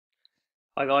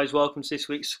Hi guys, welcome to this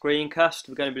week's screencast.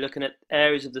 We're going to be looking at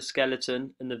areas of the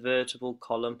skeleton and the vertebral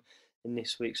column in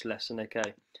this week's lesson,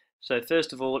 okay? So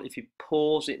first of all, if you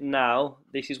pause it now,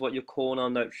 this is what your corner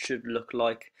note should look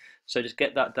like. So just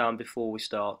get that down before we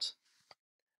start.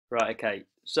 Right, okay,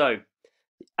 so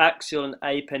axial and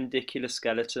appendicular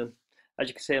skeleton. As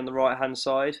you can see on the right hand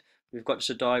side, we've got just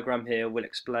a diagram here. We'll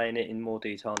explain it in more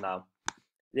detail now.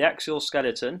 The axial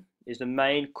skeleton is the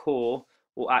main core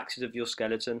or axis of your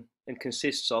skeleton and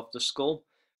consists of the skull,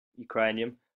 your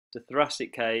cranium, the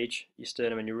thoracic cage, your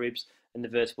sternum and your ribs, and the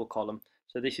vertebral column.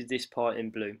 So this is this part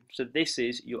in blue. So this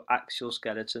is your axial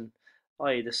skeleton,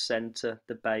 i.e. the centre,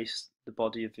 the base, the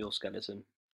body of your skeleton.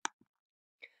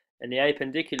 And the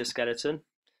appendicular skeleton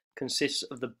consists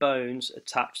of the bones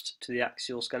attached to the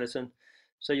axial skeleton.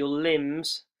 So your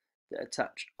limbs that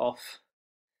attach off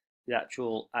the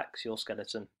actual axial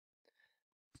skeleton.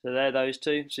 So they're those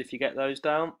two. So if you get those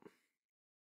down.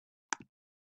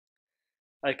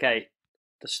 Okay,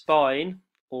 the spine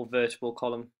or vertebral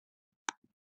column.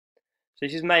 So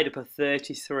this is made up of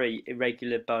 33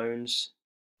 irregular bones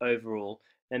overall.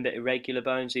 Remember, irregular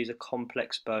bones, these are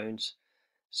complex bones.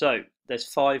 So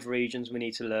there's 5 regions we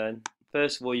need to learn.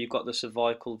 First of all, you've got the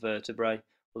cervical vertebrae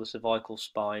or the cervical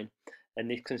spine, and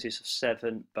this consists of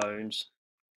 7 bones.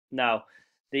 Now,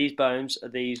 these bones are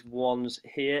these ones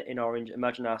here in orange.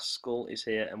 Imagine our skull is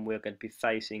here and we're going to be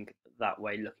facing that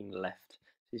way, looking left.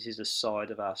 This is the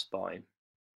side of our spine.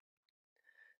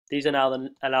 These allow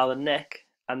the neck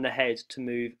and the head to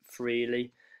move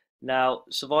freely. Now,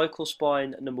 cervical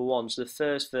spine number 1, so the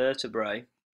first vertebrae,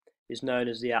 is known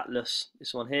as the atlas,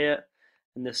 this one here,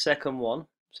 and the second one,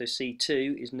 so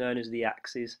C2, is known as the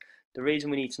axis. The reason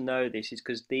we need to know this is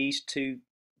because these two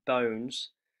bones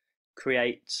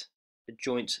create a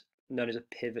joint known as a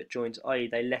pivot joint, i.e.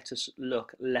 they let us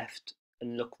look left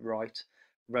and look right,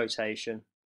 rotation.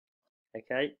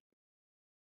 Okay.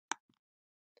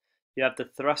 You have the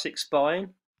thoracic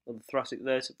spine, or the thoracic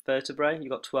vertebrae.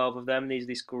 You've got 12 of them. These are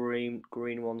these green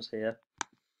ones here.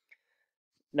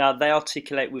 Now they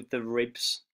articulate with the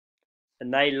ribs,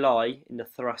 and they lie in the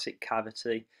thoracic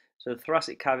cavity. So the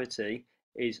thoracic cavity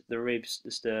is the ribs,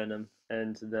 the sternum,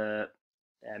 and the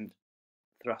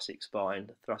thoracic spine,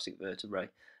 the thoracic vertebrae.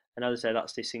 And as I say,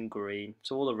 that's this in green.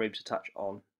 So all the ribs attach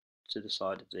on to the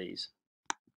side of these.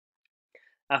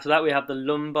 After that, we have the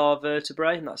lumbar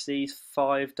vertebrae, and that's these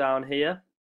 5 down here.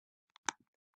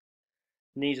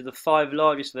 And these are the 5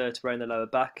 largest vertebrae in the lower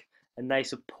back, and they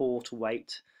support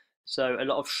weight. So a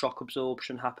lot of shock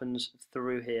absorption happens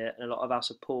through here, and a lot of our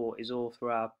support is all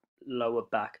through our lower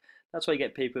back. That's why you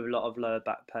get people with a lot of lower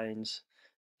back pains,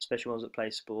 especially ones that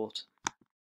play sport.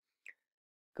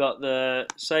 Got the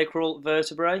sacral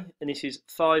vertebrae, and this is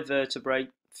 5 vertebrae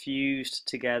fused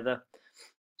together.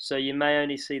 So you may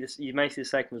only see this, you may see the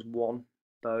sacrum as 1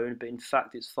 bone, but in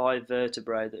fact it's 5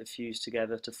 vertebrae that are fused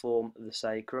together to form the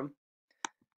sacrum.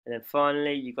 And then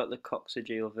finally you've got the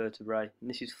coccygeal vertebrae, and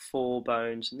this is 4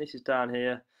 bones, and this is down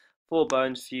here, 4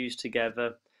 bones fused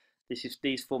together.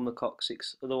 These form the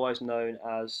coccyx, otherwise known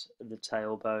as the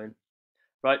tailbone.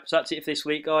 Right, so that's it for this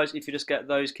week, guys. If you just get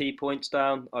those key points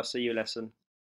down, I'll see you lesson.